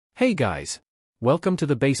Hey guys! Welcome to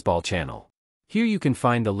the Baseball Channel. Here you can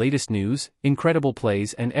find the latest news, incredible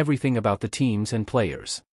plays and everything about the teams and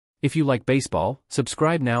players. If you like baseball,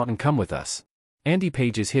 subscribe now and come with us. Andy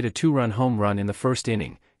Pages hit a 2-run home run in the first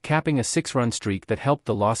inning, capping a 6-run streak that helped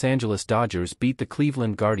the Los Angeles Dodgers beat the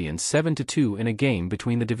Cleveland Guardians 7-2 in a game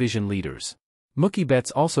between the division leaders. Mookie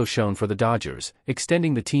Betts also shone for the Dodgers,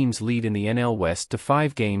 extending the team's lead in the NL West to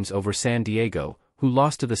 5 games over San Diego, who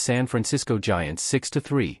lost to the San Francisco Giants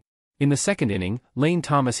 6-3. In the second inning, Lane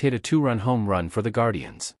Thomas hit a 2-run home run for the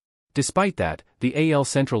Guardians. Despite that, the AL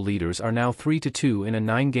Central leaders are now 3-2 in a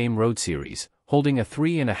 9-game road series, holding a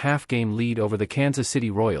 3.5-game lead over the Kansas City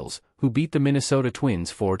Royals, who beat the Minnesota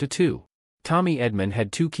Twins 4-2. Tommy Edman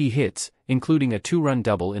had 2 key hits, including a 2-run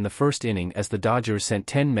double in the first inning as the Dodgers sent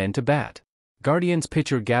 10 men to bat. Guardians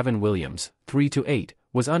pitcher Gavin Williams, 3-8,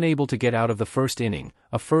 was unable to get out of the first inning,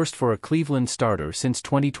 a first for a Cleveland starter since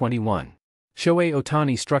 2021. Shohei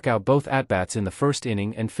Ohtani struck out both at-bats in the first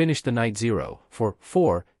inning and finished the night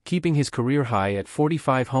 0-for-4, keeping his career high at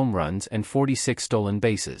 45 home runs and 46 stolen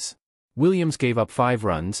bases. Williams gave up 5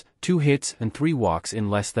 runs, 2 hits and 3 walks in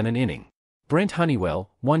less than an inning. Brent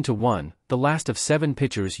Honeywell, 1-1, the last of 7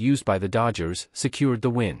 pitchers used by the Dodgers, secured the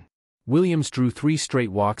win. Williams drew 3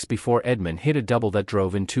 straight walks before Edman hit a double that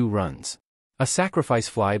drove in 2 runs. A sacrifice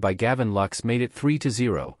fly by Gavin Lux made it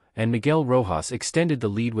 3-0, and Miguel Rojas extended the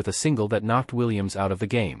lead with a single that knocked Williams out of the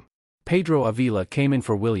game. Pedro Avila came in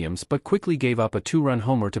for Williams but quickly gave up a 2-run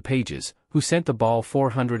homer to Pages, who sent the ball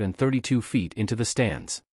 432 feet into the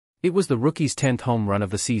stands. It was the rookie's 10th home run of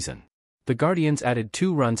the season. The Guardians added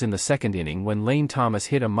 2 runs in the second inning when Lane Thomas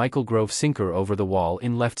hit a Michael Grove sinker over the wall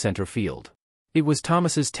in left center field. It was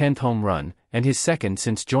Thomas's 10th home run, and his second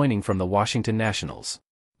since joining from the Washington Nationals.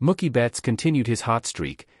 Mookie Betts continued his hot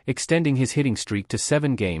streak, extending his hitting streak to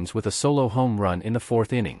 7 games with a solo home run in the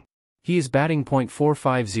 4th inning. He is batting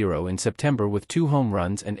 .450 in September with 2 home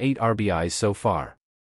runs and 8 RBIs so far.